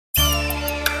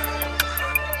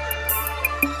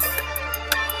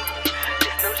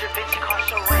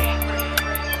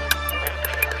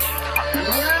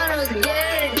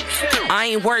I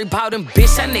ain't worried about him,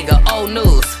 bitch, that nigga old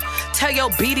news. Tell your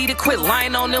BD to quit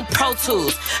lying on them Pro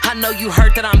Tools. I know you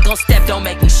heard that I'm gon' step, don't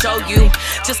make me show you.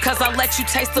 Just cause I let you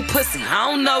taste the pussy, I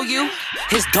don't know you.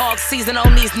 His dog season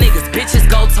on these niggas, bitches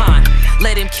go time.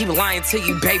 Let him keep lying to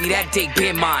you, baby, that dick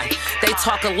been mine. They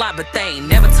talk a lot, but they ain't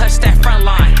never touched that front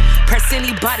line. Press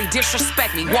anybody,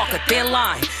 disrespect me, walk a thin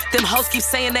line. Them hoes keep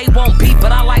saying they won't beat,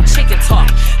 but I like chicken talk.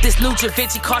 This new Da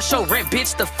Vinci cost your rent,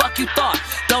 bitch, the fuck you thought?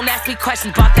 Don't ask me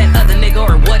questions about that other nigga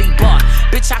or what he bought.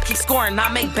 Bitch, I keep scoring,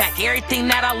 I make back everything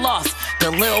that I lost.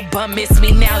 The lil bum miss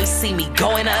me, now he see me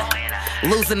going up.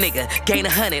 Lose a nigga, gain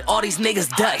 100, all these niggas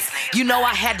ducks. You know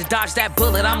I had to dodge that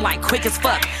bullet, I'm like quick as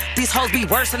fuck. These hoes be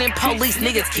worse than police,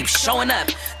 niggas keep showing up.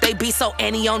 They be so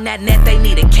any on that net, they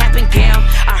need a cap and gown.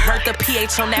 I heard the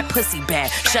pH on that pussy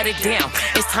bad, shut it down.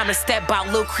 It's time to step out,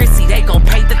 Lil Chrissy, they gon'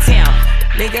 paint the town.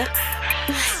 Nigga,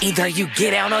 either you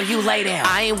get down or you lay down.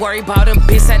 I ain't worried about him,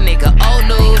 bitch, that nigga old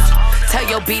news. Tell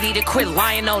your BD to quit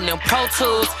lying on them Pro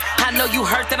Tools. I know you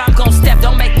heard that I'm gon' step,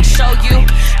 don't make me show you.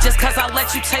 Just cause I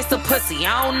let you taste the pussy,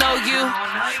 I don't know you.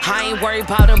 I ain't worried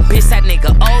about him, bitch, that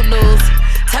nigga old news.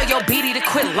 Tell your BD to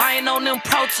quit lying on them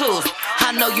Pro Tools.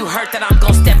 I know you heard that I'm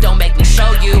gon' step, don't make me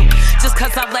show you. Just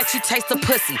cause I let you taste the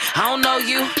pussy, I don't know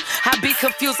you. I be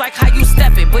confused like how you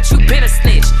steppin', but you been a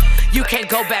snitch. You can't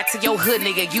go back to your hood,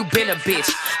 nigga, you been a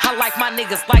bitch. I like my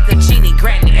niggas like a genie,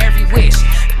 granting every wish.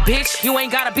 Bitch, you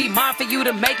ain't gotta be mine for you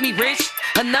to make me rich.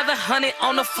 Another 100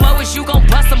 on the floor, is you gon'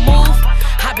 bust a move?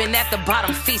 I been at the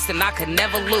bottom feasting, I could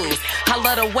never lose. I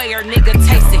love the way her nigga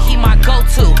taste it, he my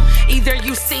go-to. Either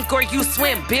you sink or you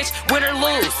swim, bitch, win or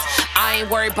lose. I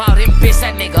ain't worried about him, bitch,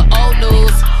 that nigga old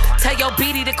news. Tell your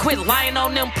BD to quit lying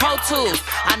on them Pro Tools.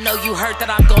 I know you heard that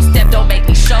I'm gon' step, don't make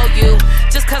me show you.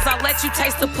 Just cause I let you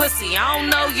taste the pussy, I don't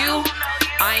know you.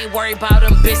 I ain't worried about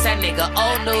him, bitch, that nigga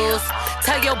old news.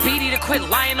 Tell your BD to quit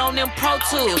lying on them Pro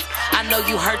Tools. I know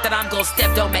you heard that I'm gon'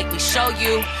 step, don't make me show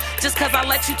you. Just cause I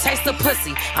let you taste the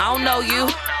pussy, I don't know you.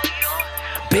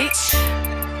 Bitch.